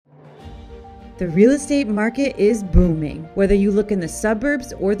The real estate market is booming. Whether you look in the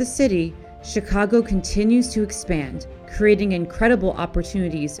suburbs or the city, Chicago continues to expand, creating incredible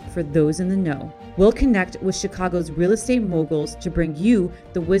opportunities for those in the know. We'll connect with Chicago's real estate moguls to bring you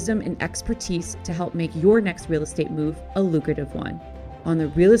the wisdom and expertise to help make your next real estate move a lucrative one on the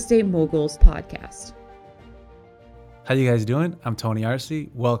Real Estate Moguls podcast. How you guys doing? I'm Tony Arce.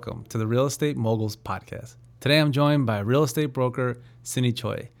 Welcome to the Real Estate Moguls podcast. Today I'm joined by real estate broker Cinny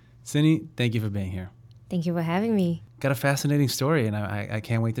Chui. Cinny, thank you for being here. Thank you for having me. Got a fascinating story, and I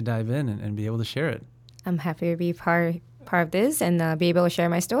can't wait to dive in and be able to share it. I'm happy to be part of this and be able to share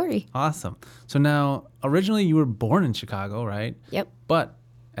my story. Awesome. So now, originally you were born in Chicago, right? Yep. But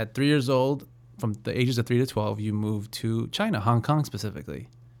at 3 years old, from the ages of 3 to 12, you moved to China, Hong Kong specifically.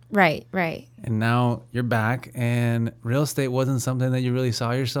 Right. And now you're back, and real estate wasn't something that you really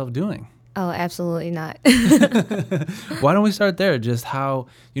saw yourself doing. Oh, absolutely not. Why don't we start there? Just how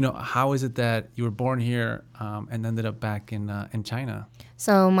is it that you were born here and ended up back in China?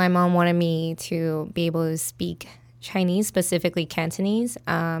 So my mom wanted me to be able to speak Chinese, specifically Cantonese,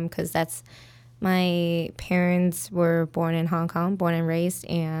 because that's my parents were born in Hong Kong, born and raised,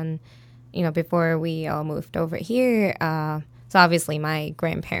 and before we all moved over here, so obviously my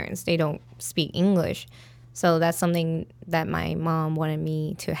grandparents, they don't speak English, so that's something that my mom wanted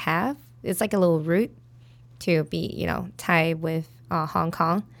me to have. It's like a little root to be, tied with Hong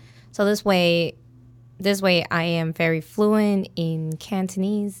Kong. So this way I am very fluent in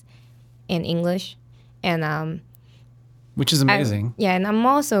Cantonese and English, and which is amazing. And I'm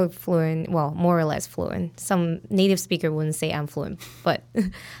also fluent, well, more or less fluent. Some native speaker wouldn't say I'm fluent, but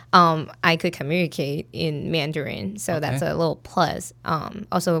I could communicate in Mandarin, so that's a little plus.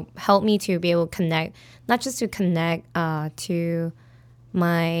 Also helped me to be able to connect, not just to connect to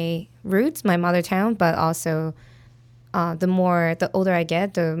my roots, my mother tongue, but also the older I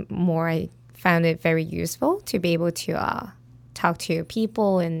get, the more I found it very useful to be able to talk to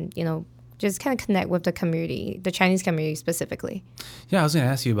people and, just kind of connect with the community, the Chinese community specifically. Yeah, I was going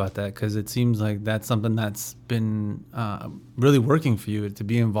to ask you about that because it seems like that's something that's been really working for you to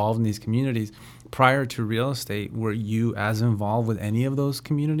be involved in these communities. Prior to real estate, were you as involved with any of those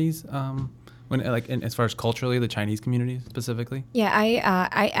communities? As far as culturally, the Chinese community specifically? Yeah,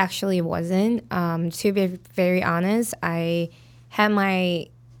 I actually wasn't. To be very honest, I had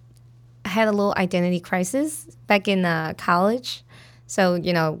a little identity crisis back in college. So,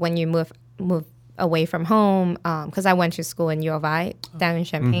 when you move away from home, because I went to school in U of I down in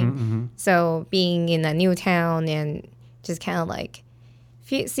Champaign. So being in a new town and just kind of like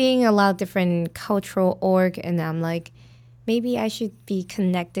seeing a lot of different cultural org, and I'm like, maybe I should be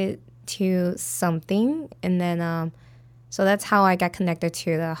connected to something. And then so that's how I got connected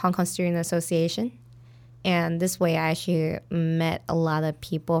to the Hong Kong Student Association, and this way I actually met a lot of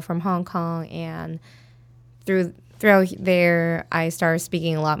people from Hong Kong, and throughout there I started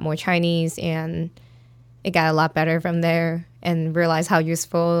speaking a lot more Chinese, and it got a lot better from there, and realized how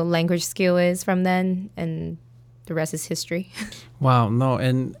useful language skill is from then, and the rest is history. Wow. No,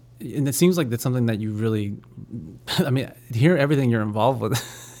 and it seems like that's something that you really, to hear everything you're involved with,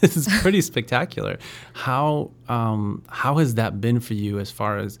 it's pretty spectacular. How has that been for you as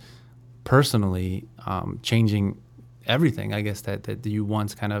far as personally changing everything, I guess, that you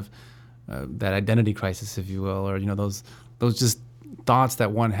once kind of, that identity crisis, if you will, or, those just thoughts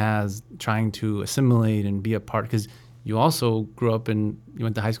that one has trying to assimilate and be a part, because you also grew up you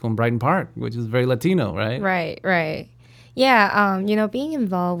went to high school in Brighton Park, which is very Latino, right? Right. Yeah, being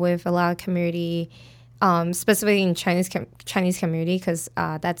involved with a lot of community, specifically in Chinese community, because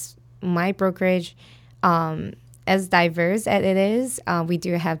that's my brokerage. As diverse as it is, we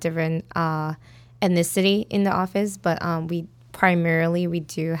do have different ethnicity in the office, but we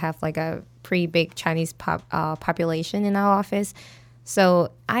do have like a pretty big Chinese population in our office.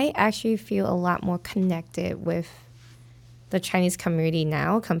 So I actually feel a lot more connected with the Chinese community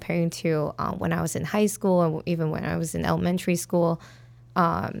now comparing to when I was in high school or even when I was in elementary school,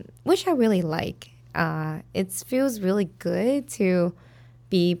 which I really like. It feels really good to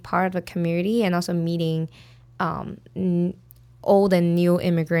be part of a community, and also meeting old and new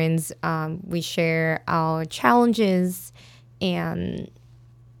immigrants. We share our challenges, and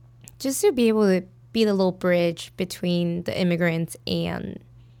just to be able to be the little bridge between the immigrants and,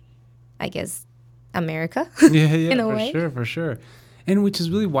 I guess, America. Yeah, in a way. For sure. And which is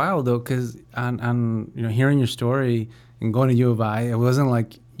really wild though, because on hearing your story and going to U of I, it wasn't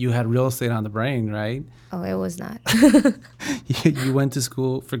like you had real estate on the brain, right? Oh, it was not. You went to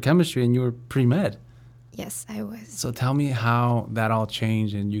school for chemistry and you were pre-med. Yes, I was. So tell me how that all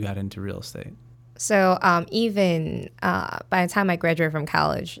changed and you got into real estate. So even by the time I graduated from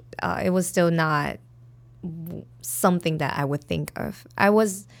college, it was still not something that I would think of. I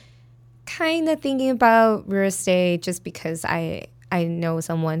was kind of thinking about real estate just because I know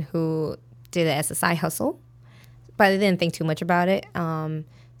someone who did it as a side hustle, but I didn't think too much about it.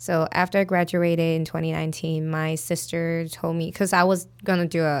 So after I graduated in 2019, my sister told me, because I was going to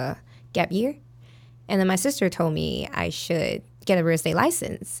do a gap year, and then my sister told me I should get a real estate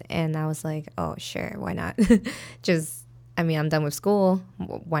license. And I was like, oh, sure, why not? I'm done with school.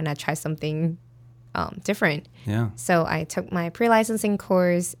 Why not try something different? Yeah. So I took my pre-licensing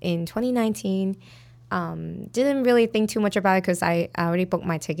course in 2019. Didn't really think too much about it because I already booked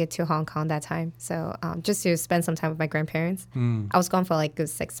my ticket to Hong Kong that time. So just to spend some time with my grandparents. I was gone for like good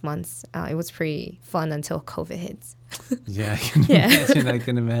 6 months. It was pretty fun until COVID hits. Yeah, I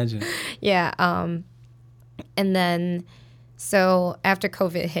can imagine. Yeah. And then, so after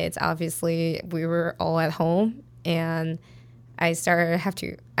COVID hits, obviously we were all at home, and I have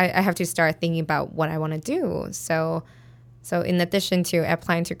to start thinking about what I want to do. So in addition to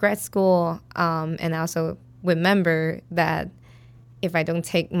applying to grad school, and I also remember that if I don't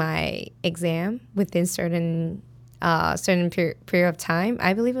take my exam within certain period of time,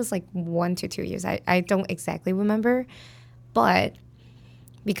 I believe it was like 1 to 2 years. I don't exactly remember, but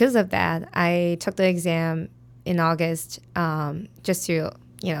because of that, I took the exam in August, just to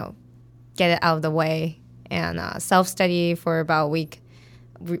get it out of the way, and self-study for about a week,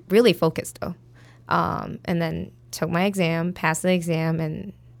 really focused though, and then took my exam, passed the exam,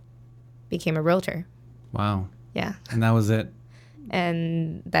 and became a realtor. Wow. Yeah. And that was it.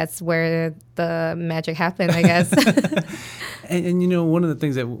 And that's where the magic happened, I guess. and one of the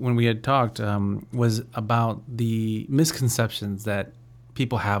things that when we had talked was about the misconceptions that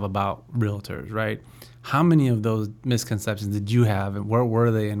people have about realtors, right? How many of those misconceptions did you have, and where were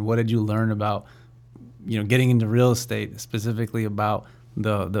they, and what did you learn about, getting into real estate, specifically about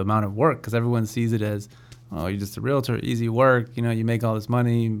the amount of work? Because everyone sees it as, oh, you're just a realtor, easy work, you make all this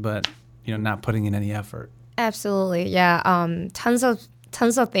money, but not putting in any effort. Absolutely, yeah. Tons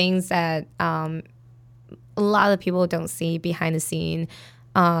of things that a lot of people don't see behind the scene.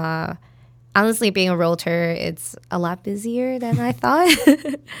 Honestly, being a realtor, it's a lot busier than I thought.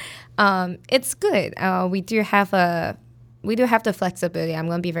 It's good. We do have the flexibility. I'm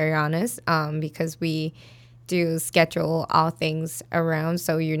going to be very honest, because we do schedule all things around,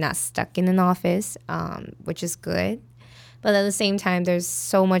 so you're not stuck in an office, which is good. But at the same time, there's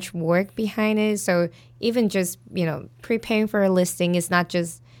so much work behind it. So even just preparing for a listing is not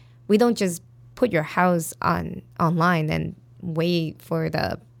just, we don't just put your house online and wait for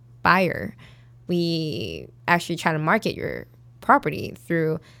the buyer. We actually try to market your property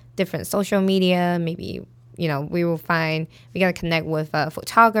through different social media. Maybe we got to connect with a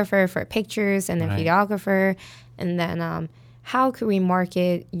photographer for pictures, and a videographer, and then how could we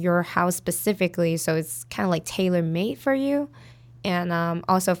market your house specifically so it's kind of like tailor-made for you, and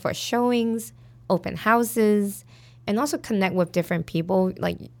also for showings, open houses, and also connect with different people.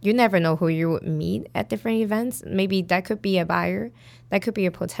 Like, you never know who you would meet at different events. Maybe that could be a buyer, that could be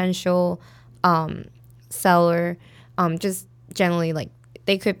a potential seller, just generally, like,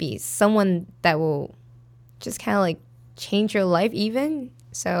 they could be someone that will just kind of like change your life even.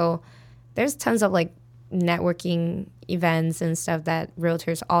 So there's tons of like networking events and stuff that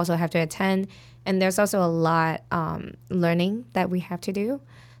realtors also have to attend. And there's also a lot learning that we have to do.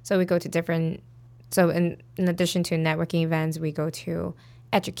 So we go to different, so in addition to networking events, we go to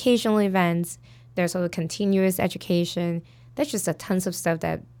educational events. There's also continuous education. There's just a tons of stuff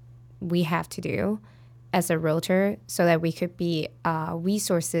that we have to do as a realtor so that we could be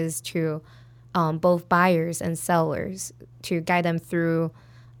resources to both buyers and sellers to guide them through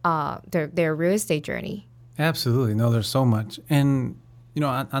their real estate journey. Absolutely. No, there's so much. And,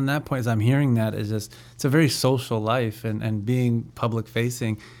 on that point, as I'm hearing that, is just, it's a very social life, and being public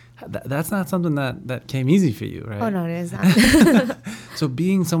facing, that's not something that came easy for you, right? Oh, no, it is not. So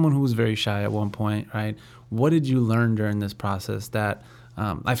being someone who was very shy at one point, right, what did you learn during this process that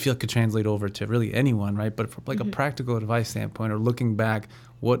I feel could translate over to really anyone, right? But from like a practical advice standpoint, or looking back,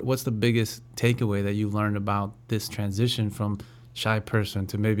 what's the biggest takeaway that you learned about this transition from shy person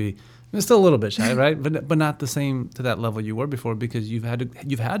to maybe still a little bit shy, right? But not the same to that level you were before, because you've had to put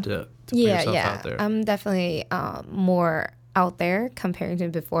yourself out there. I'm definitely more out there compared to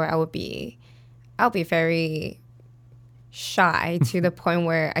before. I'll be very shy to the point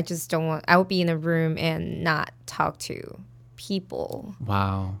where I just don't want. I would be in a room and not talk to people.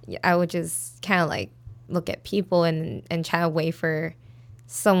 Wow. I would just kind of like look at people and try to wait for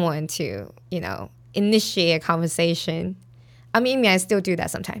someone to initiate a conversation. I mean, I still do that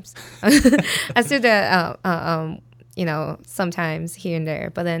sometimes. I still do that, sometimes here and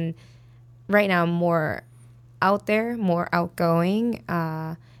there. But then right now, I'm more out there, more outgoing,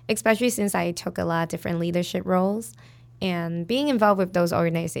 especially since I took a lot of different leadership roles. And being involved with those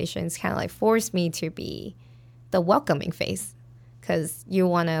organizations kind of like forced me to be the welcoming face, because you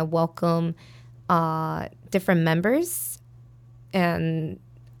want to welcome different members. And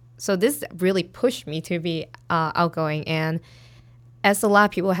so this really pushed me to be outgoing. And as a lot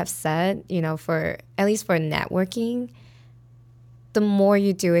of people have said, for at least for networking, the more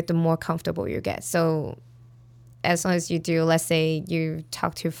you do it, the more comfortable you get. So as long as you do, let's say you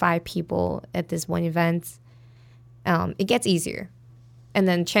talk to 5 people at this one event, it gets easier. And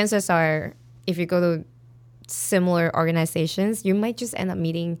then chances are, if you go to similar organizations, you might just end up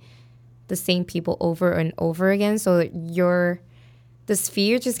meeting the same people over and over again. So the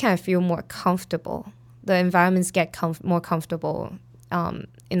sphere just kind of feel more comfortable. The environments get more comfortable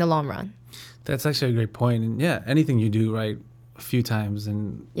in the long run. That's actually a great point. And yeah, anything you do right a few times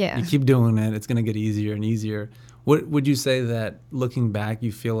and you keep doing it, it's going to get easier and easier. What would you say that looking back,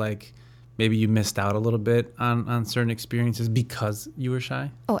 you feel like maybe you missed out a little bit on certain experiences because you were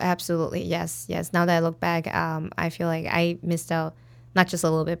shy? Oh, absolutely. Yes. Now that I look back, I feel like I missed out not just a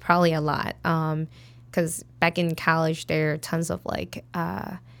little bit, probably a lot. Because back in college, there are tons of like,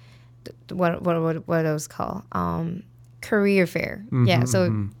 what are those called? Career fair. Mm-hmm, yeah.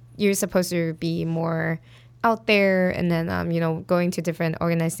 So you're supposed to be more out there, and then, going to different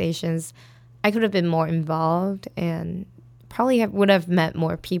organizations. I could have been more involved and probably would have met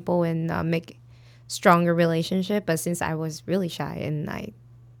more people and make stronger relationship. But since I was really shy and I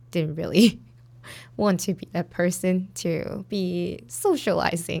didn't really want to be that person to be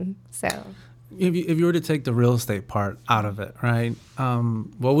socializing, so if you were to take the real estate part out of it, right?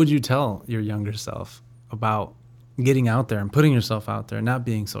 What would you tell your younger self about getting out there and putting yourself out there, not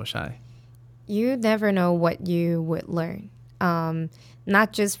being so shy? You never know what you would learn,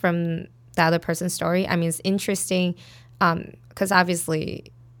 not just from the other person's story. I mean, it's interesting because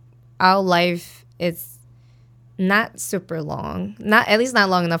obviously our life is not super long, at least not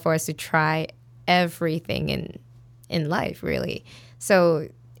long enough for us to try everything in life, really. So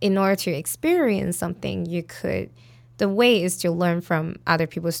in order to experience something, the way is to learn from other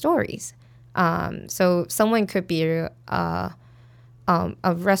people's stories. So someone could be a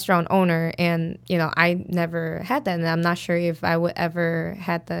restaurant owner, and I never had that, and I'm not sure if I would ever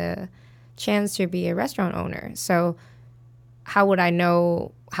had the chance to be a restaurant owner. So how would I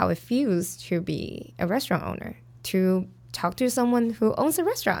know how it feels to be a restaurant owner, to talk to someone who owns a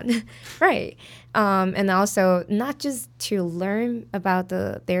restaurant? Right. And also not just to learn about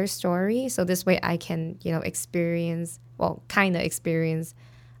their story, so this way I can experience what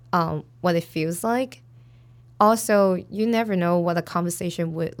it feels like. Also, you never know what a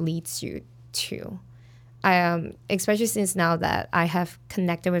conversation would lead you to. Especially since now that I have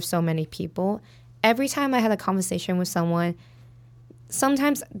connected with so many people, every time I had a conversation with someone,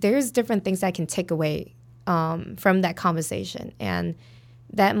 sometimes there's different things I can take away from that conversation, and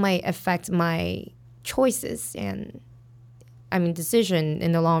that might affect my choices and decision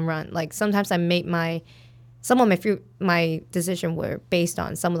in the long run. Like sometimes my decision were based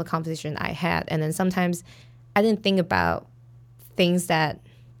on some of the conversation I had, and then sometimes I didn't think about things that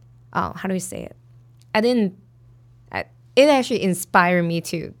how do we say it? It actually inspired me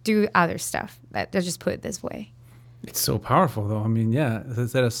to do other stuff. Let's just put it this way. It's so powerful, though. I mean, yeah,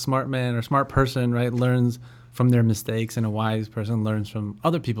 that a smart man or smart person, right, learns from their mistakes, and a wise person learns from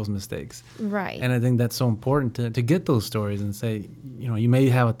other people's mistakes. Right. And I think that's so important to get those stories and say, you may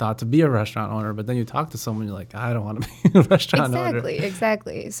have a thought to be a restaurant owner, but then you talk to someone, you're like, I don't want to be a restaurant owner.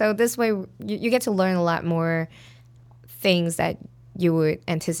 Exactly. So this way, you get to learn a lot more things that you would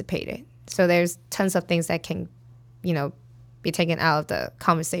anticipate it. So there's tons of things that can, be taken out of the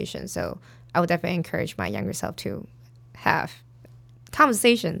conversation. So I would definitely encourage my younger self to have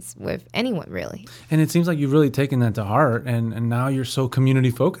conversations with anyone, really. And it seems like you've really taken that to heart, and now you're so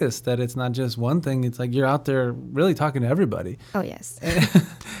community focused that it's not just one thing. It's like you're out there really talking to everybody. Oh, yes.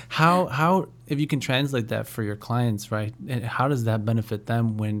 How if you can translate that for your clients, right? And how does that benefit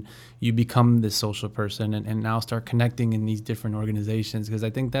them when you become this social person and now start connecting in these different organizations? Because I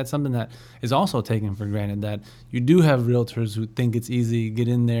think that's something that is also taken for granted, that you do have realtors who think it's easy, get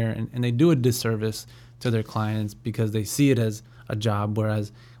in there, and they do a disservice to their clients because they see it as a job,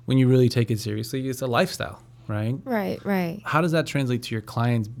 whereas when you really take it seriously, it's a lifestyle, right? Right. How does that translate to your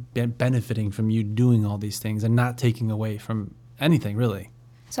clients benefiting from you doing all these things and not taking away from anything, really?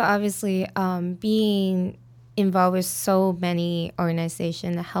 So obviously, being involved with so many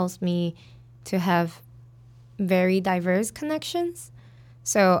organizations helps me to have very diverse connections.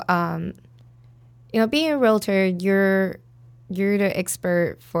 So, being a realtor, you're the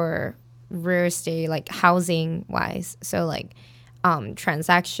expert for real estate, like housing wise. So like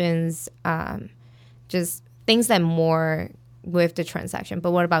transactions, just things that more with the transaction.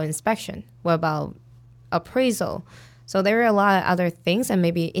 But what about inspection? What about appraisal? So there are a lot of other things, and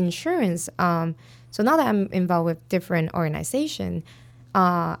maybe insurance. So now that I'm involved with different organizations,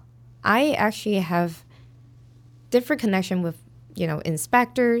 I actually have different connection with,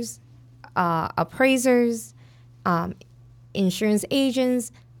 inspectors, appraisers, insurance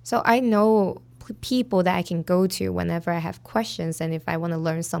agents. So I know people that I can go to whenever I have questions and if I want to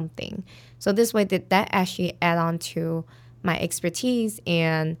learn something. So this way, that actually add on to my expertise,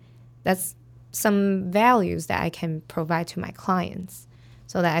 and that's some values that I can provide to my clients.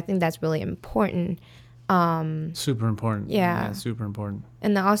 So that I think that's really important. Super important. Yeah, super important.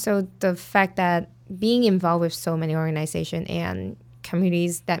 And also the fact that being involved with so many organizations and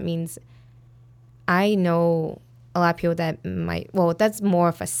communities, that means I know a lot of people that that's more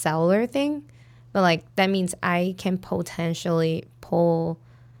of a seller thing, but like that means I can potentially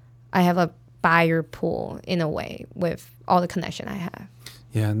I have a buyer pool in a way with all the connection I have.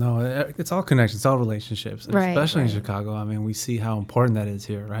 Yeah, no, it's all connections, it's all relationships, especially in Chicago. I mean, we see how important that is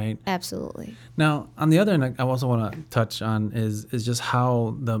here, right? Absolutely. Now, on the other end, I also want to touch on is just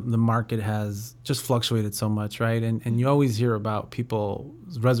how the market has just fluctuated so much, right? And you always hear about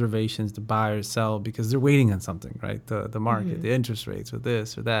people's reservations to buy or sell because they're waiting on something, right? The market, the interest rates, or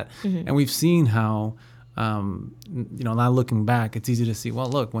this or that. And we've seen how, now looking back, it's easy to see, well,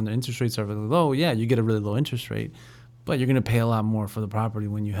 look, when the interest rates are really low, yeah, you get a really low interest rate. But you're going to pay a lot more for the property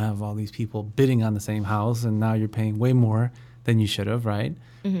when you have all these people bidding on the same house, and now you're paying way more than you should have, right?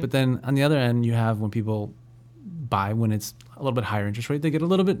 But then on the other end, you have when people buy when it's a little bit higher interest rate, they get a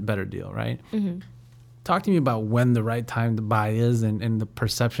little bit better deal, right? Talk to me about when the right time to buy is, and the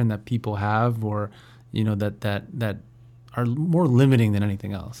perception that people have, or that are more limiting than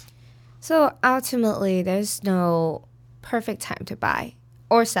anything else. So ultimately, there's no perfect time to buy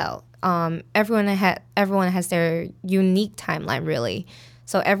or sell. Everyone has their unique timeline, really.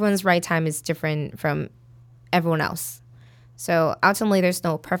 So everyone's right time is different from everyone else. So ultimately, there's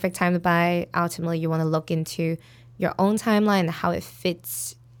no perfect time to buy. Ultimately, you want to look into your own timeline and how it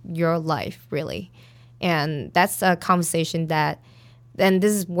fits your life, really. And that's a conversation then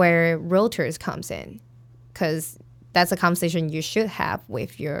this is where realtors comes in, because that's a conversation you should have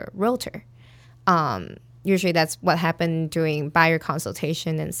with your realtor. Usually that's what happened during buyer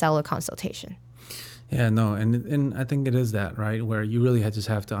consultation and seller consultation. Yeah, no, and I think it is that, right, where you really just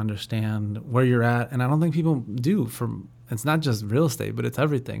have to understand where you're at. And I don't think people do. It's not just real estate, but it's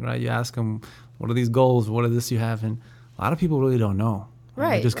everything, right? You ask them, what are these goals? What are this you have? And a lot of people really don't know.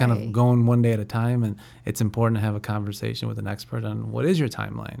 Right. They're just kind of going one day at a time, and it's important to have a conversation with an expert on what is your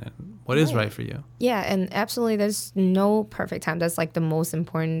timeline and what is right for you. Yeah, and absolutely, there's no perfect time. That's like the most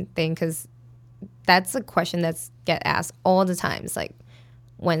important thing, because that's a question that's get asked all the time. It's like,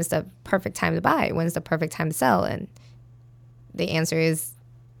 when's the perfect time to buy? When's the perfect time to sell? And the answer is,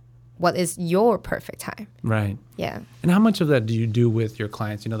 what is your perfect time? Right. Yeah. And how much of that do you do with your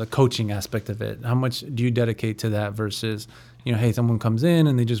clients? The coaching aspect of it. How much do you dedicate to that versus, hey, someone comes in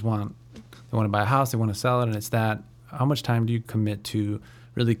and they want to buy a house, they want to sell it, and it's that. How much time do you commit to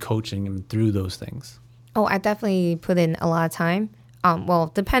really coaching them through those things? Oh, I definitely put in a lot of time.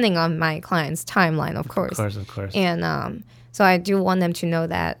 Depending on my client's timeline, of course. Of course. And so I do want them to know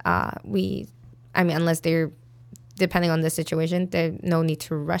that unless they're, depending on the situation, there's no need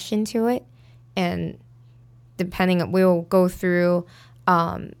to rush into it. And we'll go through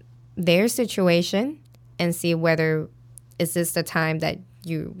their situation and see whether is this the time that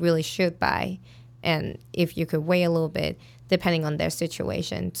you really should buy, and if you could wait a little bit, depending on their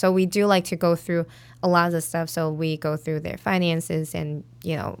situation. So we do like to go through a lot of the stuff. So we go through their finances and,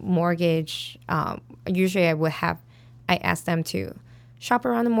 mortgage. Usually I ask them to shop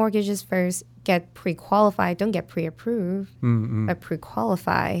around the mortgages first, get pre-qualified. Don't get pre-approved, but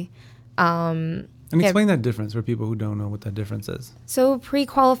pre-qualify. And explain that difference for people who don't know what that difference is. So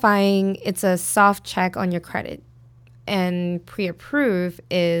pre-qualifying, it's a soft check on your credit. And pre-approve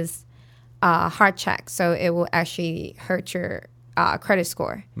is a hard check. So it will actually hurt your credit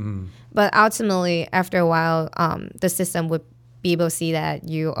score. But ultimately, after a while, the system would be able to see that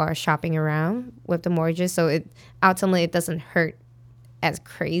you are shopping around with the mortgages. So it doesn't hurt as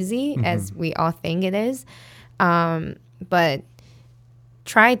crazy as we all think it is. But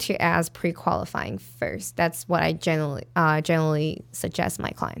try to ask pre-qualifying first. That's what I generally suggest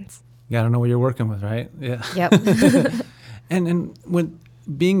my clients. You got to know what you're working with, right? Yeah. Yep. And when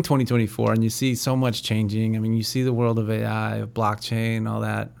being 2024 and you see so much changing, I mean, you see the world of AI, of blockchain, all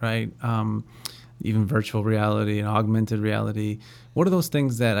that, right? Even virtual reality and augmented reality. What are those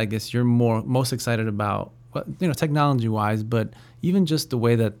things that I guess you're most excited about, technology wise, but even just the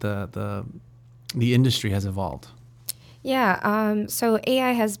way that the industry has evolved? Yeah, so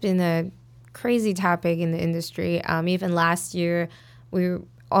AI has been a crazy topic in the industry. Even last year,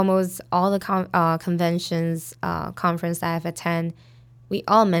 almost all the conventions, conference that I've attended, we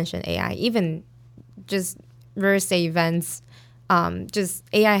all mentioned AI. Even just real estate events, just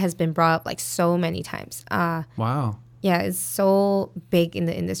AI has been brought up like so many times. Wow. Yeah, it's so big in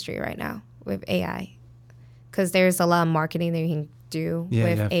the industry right now with AI because there's a lot of marketing that you can do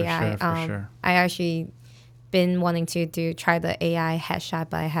with AI. For sure. I actually been wanting to try the AI headshot,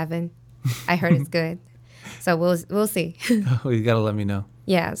 but I haven't. I heard it's good, so we'll see. Oh, you gotta let me know.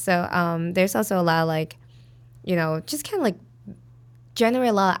 Yeah, so there's also a lot of like, just kind of like generate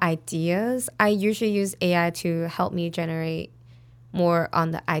a lot of ideas. I usually use AI to help me generate more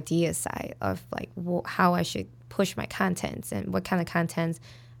on the idea side of like how I should push my contents and what kind of contents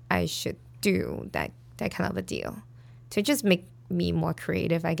I should do, that kind of a deal, to just make me more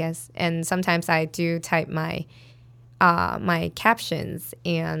creative, I guess. And sometimes I do type my captions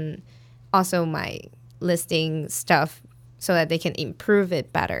and also my listing stuff so that they can improve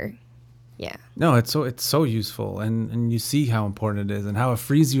it better. Yeah. No, it's so useful, and you see how important it is and how it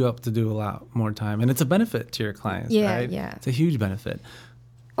frees you up to do a lot more time, and it's a benefit to your clients, right? Yeah. It's a huge benefit.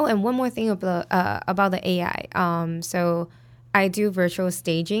 Oh, and one more thing about the AI. So I do virtual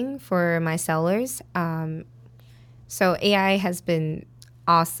staging for my sellers. So AI has been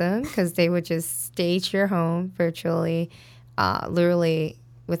awesome because they would just stage your home virtually, literally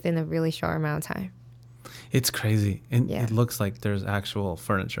within a really short amount of time. It's crazy. And it looks like there's actual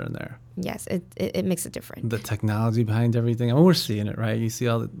furniture in there. Yes, it makes a difference. The technology behind everything. I mean, we're seeing it, right? You see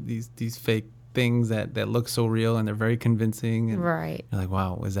all these fake things that look so real and they're very convincing. And right. You're like,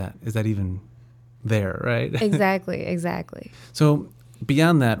 wow, is that even there, right? Exactly. So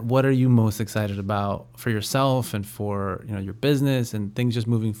beyond that, what are you most excited about for yourself and for your business and things just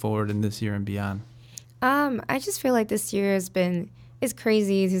moving forward in this year and beyond? I just feel like this year it's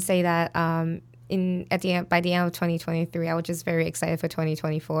crazy to say that. By the end of 2023, I was just very excited for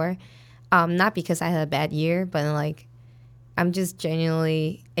 2024. Not because I had a bad year, but like I'm just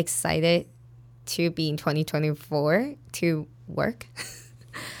genuinely excited to be in 2024 to work.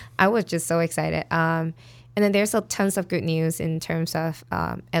 I was just so excited. And then there's tons of good news in terms of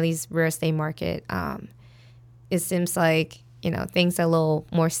at least real estate market. It seems like things are a little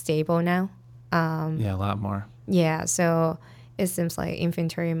more stable now. A lot more. Yeah, so it seems like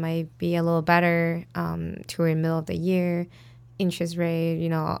inventory might be a little better toward the middle of the year. Interest rate,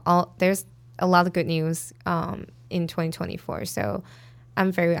 there's a lot of good news in 2024. So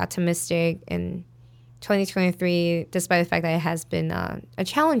I'm very optimistic. In 2023, despite the fact that it has been a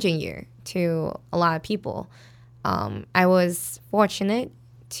challenging year to a lot of people, I was fortunate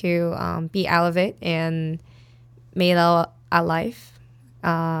to be out of it and made a life,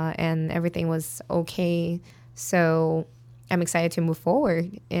 and everything was okay. So I'm excited to move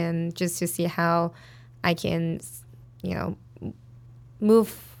forward and just to see how I can,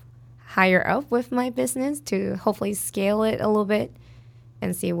 move higher up with my business to hopefully scale it a little bit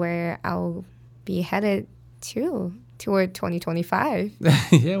and see where I'll be headed toward 2025.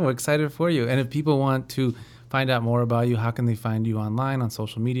 Yeah, we're excited for you. And if people want to find out more about you, how can they find you online on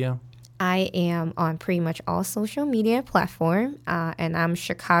social media? I am on pretty much all social media platforms, and I'm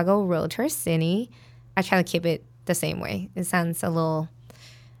Chicago Realtor Cinny. I try to keep it the same way. It sounds a little,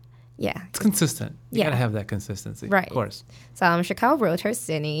 it's consistent. You gotta have that consistency, right? Of course. So I'm Chicago Realtor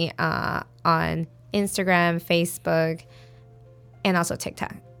Cinny on Instagram, Facebook, and also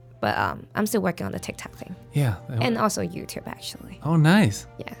TikTok. But I'm still working on the TikTok thing. Yeah. And also YouTube, actually. Oh, nice.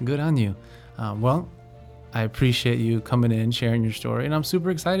 Yeah. Good on you. Well, I appreciate you coming in, sharing your story, and I'm super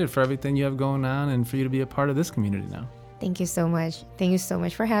excited for everything you have going on and for you to be a part of this community now. Thank you so much. Thank you so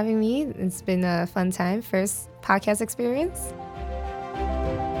much for having me. It's been a fun time. First podcast experience.